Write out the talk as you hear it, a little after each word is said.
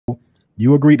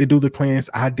You agreed to do the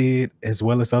cleanse. I did, as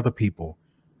well as other people.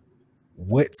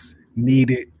 What's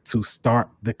needed to start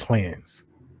the cleanse?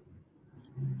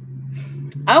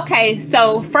 Okay,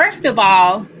 so first of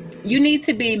all, you need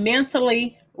to be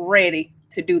mentally ready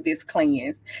to do this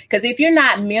cleanse. Because if you're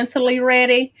not mentally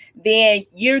ready, then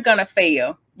you're going to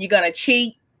fail. You're going to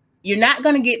cheat. You're not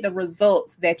going to get the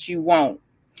results that you want.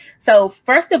 So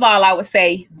first of all, I would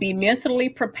say be mentally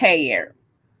prepared.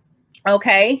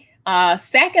 Okay.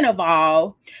 Second of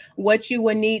all, what you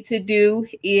will need to do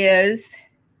is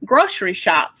grocery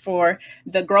shop for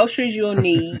the groceries you'll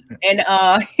need. And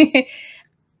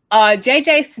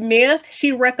JJ Smith,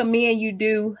 she recommend you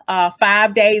do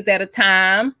 5 days at a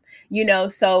time,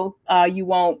 so you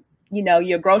won't,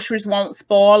 your groceries won't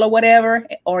spoil or whatever,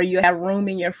 or you have room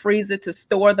in your freezer to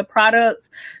store the products.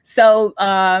 So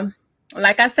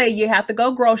like I say, you have to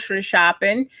go grocery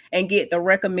shopping and get the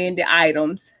recommended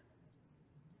items.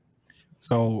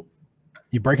 So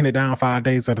you're breaking it down 5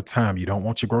 days at a time. You don't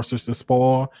want your groceries to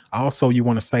spoil. Also, you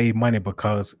want to save money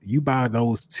because you buy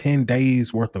those 10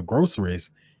 days worth of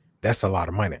groceries. That's a lot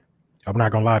of money. I'm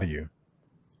not going to lie to you.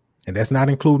 And that's not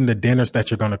including the dinners that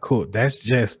you're going to cook. That's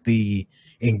just the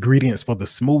ingredients for the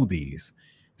smoothies.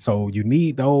 So you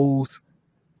need those.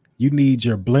 You need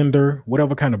your blender,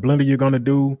 whatever kind of blender you're going to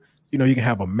do. You can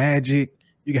have a Magic.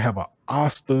 You can have an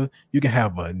Oster. You can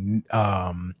have a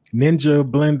Ninja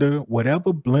blender.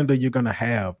 Whatever blender you're going to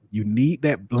have, you need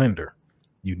that blender.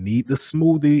 You need the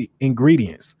smoothie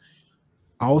ingredients.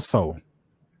 Also,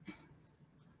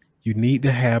 you need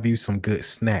to have you some good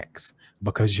snacks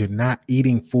because you're not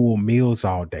eating full meals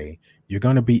all day. You're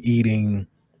going to be eating,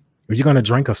 you're going to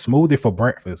drink a smoothie for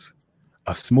breakfast,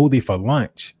 a smoothie for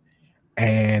lunch,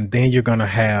 and then you're going to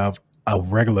have a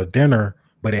regular dinner,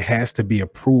 but it has to be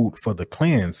approved for the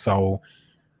cleanse. So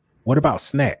what about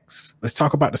snacks? Let's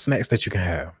talk about the snacks that you can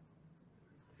have.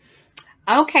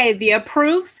 Okay, the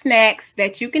approved snacks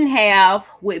that you can have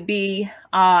would be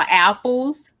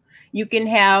apples. You can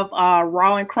have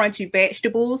raw and crunchy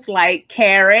vegetables like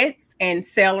carrots and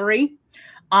celery.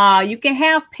 You can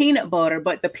have peanut butter,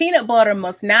 but the peanut butter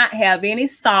must not have any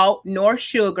salt nor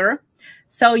sugar.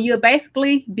 So you'll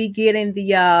basically be getting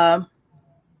the,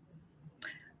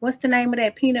 what's the name of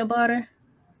that peanut butter?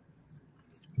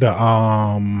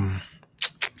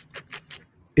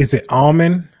 Is it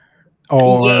almond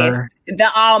or? Yes,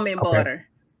 the almond butter.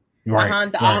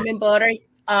 Right. The almond butter,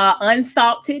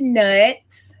 unsalted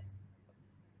nuts.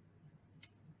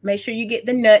 Make sure you get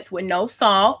the nuts with no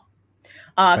salt.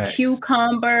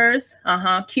 Cucumbers.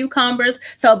 Cucumbers.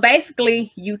 So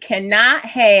basically, you cannot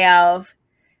have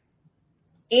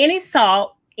any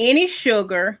salt, any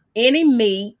sugar, any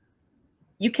meat.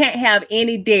 You can't have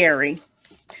any dairy.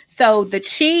 So the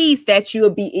cheese that you'll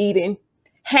be eating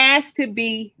has to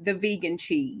be the vegan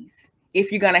cheese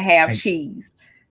if you're going to have cheese.